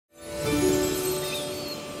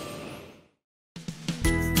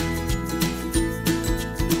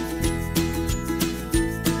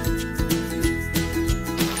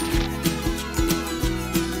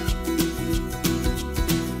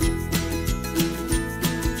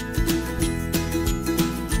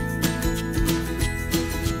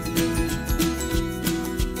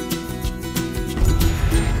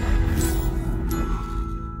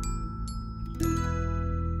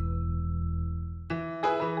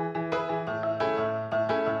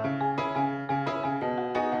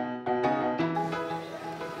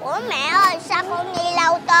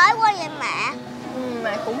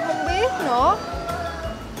cũng không biết nữa.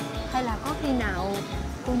 Hay là có khi nào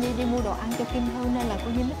cô Nhi đi mua đồ ăn cho Kim Thư nên là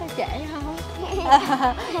cô Nhi mới tới trễ không?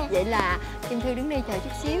 Vậy là Kim Thư đứng đây chờ chút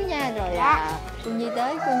xíu nha. Rồi cô Nhi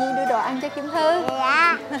tới, cô Nhi đưa đồ ăn cho Kim Thư.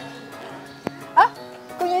 Dạ.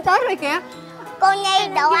 Cô Nhi tới rồi kìa. Cô Nhi,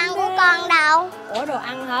 đồ ăn của con đâu? Ủa đồ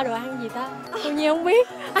ăn hả? Đồ ăn gì ta? Cô Nhi không biết.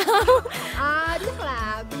 Chắc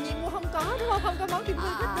là cô Nhi mua không có đúng không? Không có món Kim Thư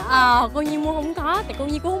thích đúng không? Cô Nhi mua không có. Tại cô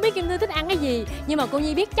Nhi cũng không biết Kim Thư thích ăn cái gì. Nhưng mà cô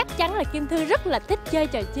Nhi biết chắc chắn là Kim Thư rất là thích chơi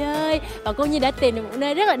trò chơi. Và cô Nhi đã tìm được một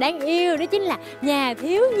nơi rất là đáng yêu. Đó chính là nhà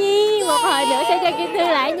thiếu nhi. Một hồi nữa sẽ cho Kim Thư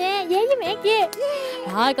lại nha. Dễ với mẹ kia.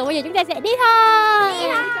 Rồi còn bây giờ chúng ta sẽ đi thôi. Đi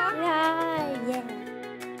thôi. Yeah.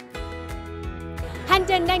 Hành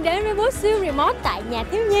trình đang đến với booth siêu remote tại nhà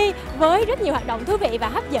thiếu nhi với rất nhiều hoạt động thú vị và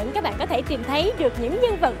hấp dẫn. Các bạn có thể tìm thấy được những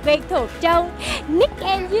nhân vật quen thuộc trong Nick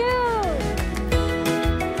and You.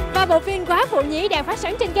 Và bộ phim Quá Phụ Nhí đang phát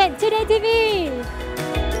sóng trên kênh TodayTV.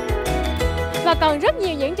 Và còn rất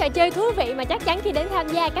nhiều những trò chơi thú vị mà chắc chắn khi đến tham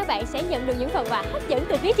gia các bạn sẽ nhận được những phần quà hấp dẫn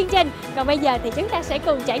từ phía chương trình. Còn bây giờ thì chúng ta sẽ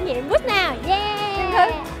cùng trải nghiệm booth nào.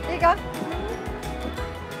 Yeah. Đi con.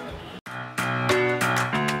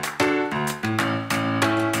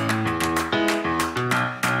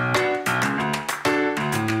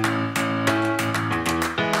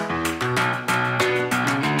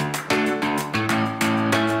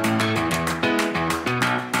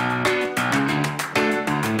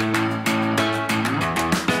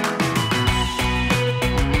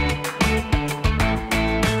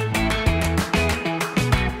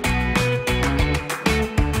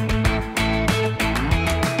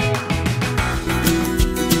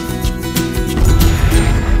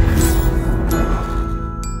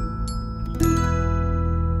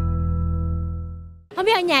 Không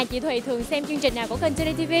biết ở nhà chị Thùy thường xem chương trình nào của kênh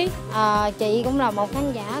TodayTV? Chị cũng là một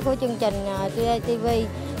khán giả của chương trình TodayTV.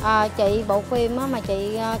 Chị bộ phim mà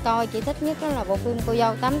chị coi chị thích nhất đó là bộ phim Cô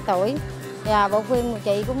Dâu 8 tuổi. Và bộ phim của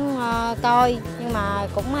chị cũng coi nhưng mà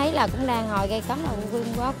cũng thấy là cũng đang hồi gây cấn là bộ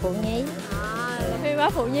phim Quá Phụ Nhí. Phim Quá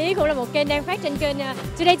Phụ Nhí cũng là một kênh đang phát trên kênh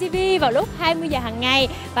TodayTV vào lúc 20 giờ hàng ngày.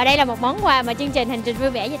 Và đây là một món quà mà chương trình Hành trình vui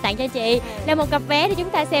vẻ dành tặng cho chị. Là một cặp vé để chúng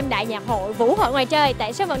ta xem đại nhạc hội Vũ hội ngoài trời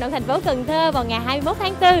tại sân vận động thành phố Cần Thơ vào ngày 21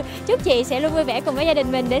 tháng 4. Chúc chị sẽ luôn vui vẻ cùng với gia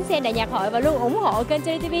đình mình đến xem đại nhạc hội và luôn ủng hộ kênh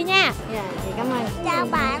TodayTV nha. Dạ, chị cảm ơn. Chào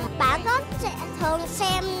bạn, bạn có thường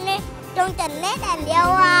xem chương trình Nét Đàn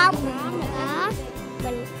Dâu không?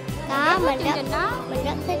 Mình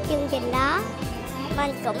rất thích chương trình đó.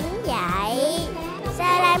 Mình cũng vậy.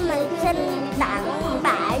 Sau đây mình xin tặng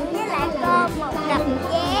bạn với lại cô một cặp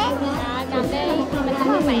vé. Cầm đi, mình cảm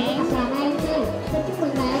ơn bạn.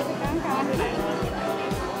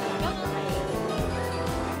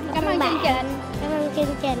 Cảm ơn chương trình. Cảm ơn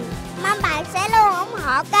chương trình. Mong bạn sẽ luôn ủng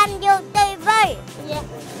hộ kênh YouTube.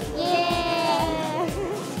 Yeah.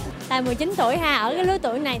 Tài 19 tuổi ha, ở cái lứa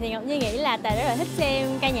tuổi này thì Ngọc Nhi nghĩ là Tài rất là thích xem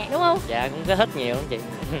ca nhạc đúng không? Dạ cũng có thích nhiều lắm chị.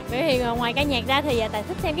 Vậy thì ngoài ca nhạc ra thì Tài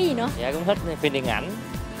thích xem cái gì nữa? Dạ cũng thích phim điện ảnh.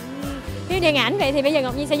 Phim điện ảnh, vậy thì bây giờ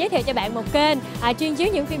Ngọc Nhi sẽ giới thiệu cho bạn một kênh chuyên chiếu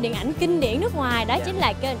những phim điện ảnh kinh điển nước ngoài. Đó chính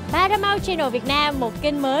là kênh Paramount Channel Việt Nam, một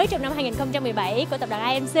kênh mới trong năm 2017 của tập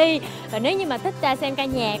đoàn IMC. Và nếu như mà thích xem ca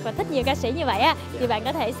nhạc và thích nhiều ca sĩ như vậy á thì bạn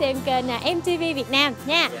có thể xem kênh MTV Việt Nam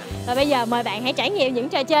nha. Và bây giờ mời bạn hãy trải nghiệm những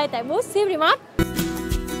trò chơi tại booth siêu remote.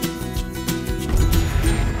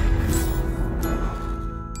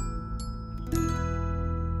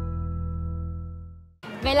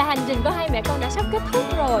 Vậy là hành trình của hai mẹ con đã sắp kết thúc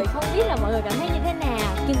rồi. Không biết là mọi người cảm thấy như thế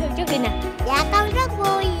nào? Kim Thư trước đi nè. Dạ con rất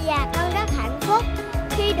vui và con rất hạnh phúc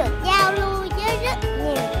khi được giao lưu với rất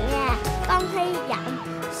nhiều nhà. Con hy vọng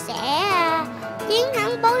sẽ chiến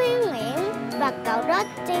thắng bố Hiếu Nguyễn và cậu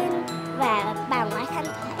Rotin và bà ngoại Thanh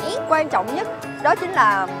Thủy. Quan trọng nhất đó chính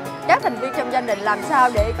là các thành viên trong gia đình làm sao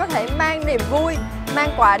để có thể mang niềm vui, mang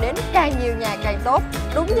quà đến càng nhiều nhà càng tốt.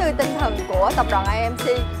 Đúng như tinh thần của tập đoàn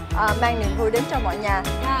IMC, mang niềm vui đến cho mọi nhà.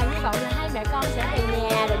 Hy vọng là hai mẹ con sẽ về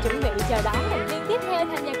nhà để chuẩn bị chờ đón thành viên tiếp theo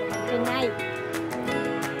tham gia cuộc hành trình này.